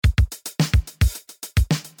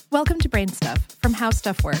Welcome to Brain Stuff from How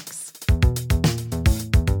Stuff Works.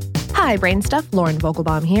 Hi, Brain Stuff. Lauren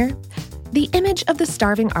Vogelbaum here. The image of the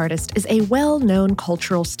starving artist is a well-known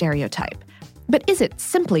cultural stereotype. But is it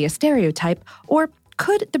simply a stereotype, or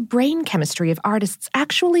could the brain chemistry of artists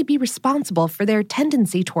actually be responsible for their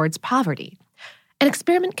tendency towards poverty? An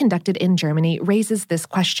experiment conducted in Germany raises this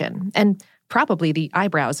question, and probably the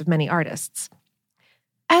eyebrows of many artists.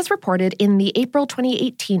 As reported in the April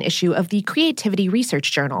 2018 issue of the Creativity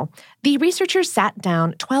Research Journal, the researchers sat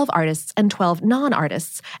down 12 artists and 12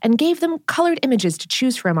 non-artists and gave them colored images to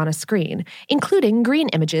choose from on a screen, including green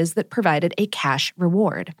images that provided a cash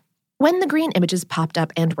reward. When the green images popped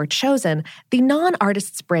up and were chosen, the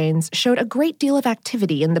non-artists' brains showed a great deal of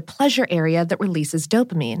activity in the pleasure area that releases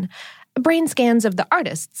dopamine. Brain scans of the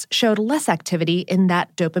artists showed less activity in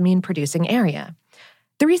that dopamine-producing area.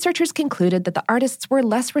 The researchers concluded that the artists were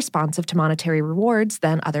less responsive to monetary rewards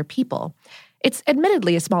than other people. It's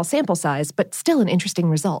admittedly a small sample size, but still an interesting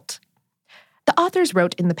result. The authors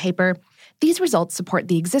wrote in the paper, "These results support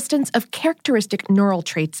the existence of characteristic neural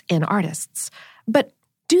traits in artists. But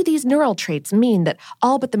do these neural traits mean that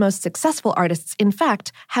all but the most successful artists, in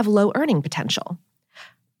fact, have low earning potential?"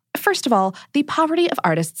 First of all, the poverty of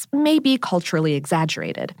artists may be culturally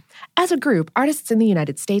exaggerated. As a group, artists in the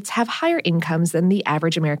United States have higher incomes than the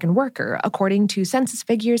average American worker, according to census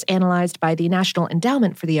figures analyzed by the National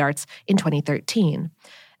Endowment for the Arts in 2013.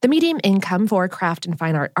 The median income for craft and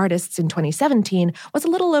fine art artists in 2017 was a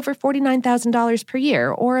little over $49,000 per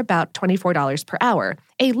year, or about $24 per hour,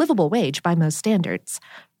 a livable wage by most standards.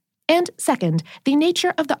 And second, the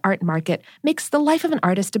nature of the art market makes the life of an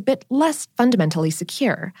artist a bit less fundamentally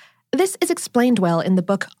secure. This is explained well in the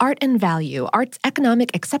book Art and Value, Art's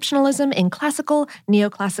Economic Exceptionalism in Classical,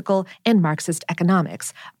 Neoclassical, and Marxist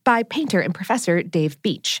Economics by painter and professor Dave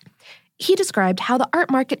Beach. He described how the art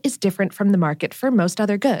market is different from the market for most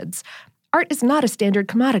other goods. Art is not a standard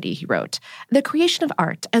commodity, he wrote. The creation of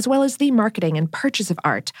art, as well as the marketing and purchase of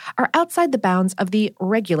art, are outside the bounds of the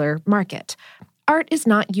regular market. Art is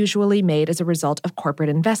not usually made as a result of corporate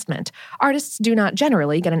investment. Artists do not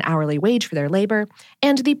generally get an hourly wage for their labor,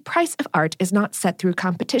 and the price of art is not set through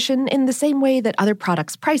competition in the same way that other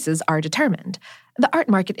products' prices are determined. The art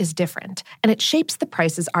market is different, and it shapes the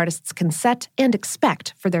prices artists can set and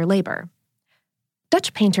expect for their labor.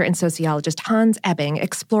 Dutch painter and sociologist Hans Ebbing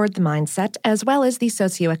explored the mindset as well as the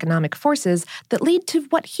socioeconomic forces that lead to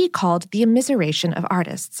what he called the immiseration of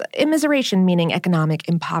artists, immiseration meaning economic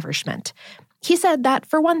impoverishment. He said that,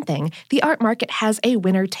 for one thing, the art market has a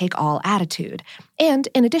winner-take-all attitude. And,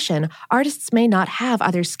 in addition, artists may not have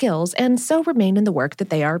other skills and so remain in the work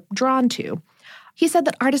that they are drawn to. He said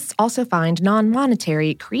that artists also find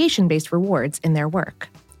non-monetary, creation-based rewards in their work.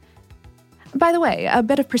 By the way, a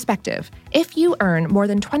bit of perspective. If you earn more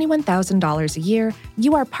than $21,000 a year,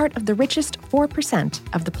 you are part of the richest 4%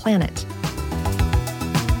 of the planet.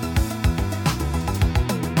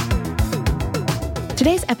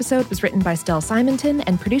 Today's episode was written by Stell Simonton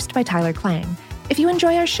and produced by Tyler Klang. If you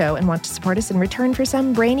enjoy our show and want to support us in return for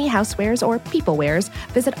some brainy housewares or peoplewares,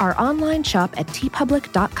 visit our online shop at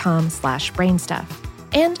tpublic.com/brainstuff.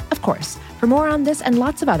 And, of course, for more on this and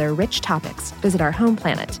lots of other rich topics, visit our home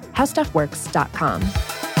planet, howstuffworks.com.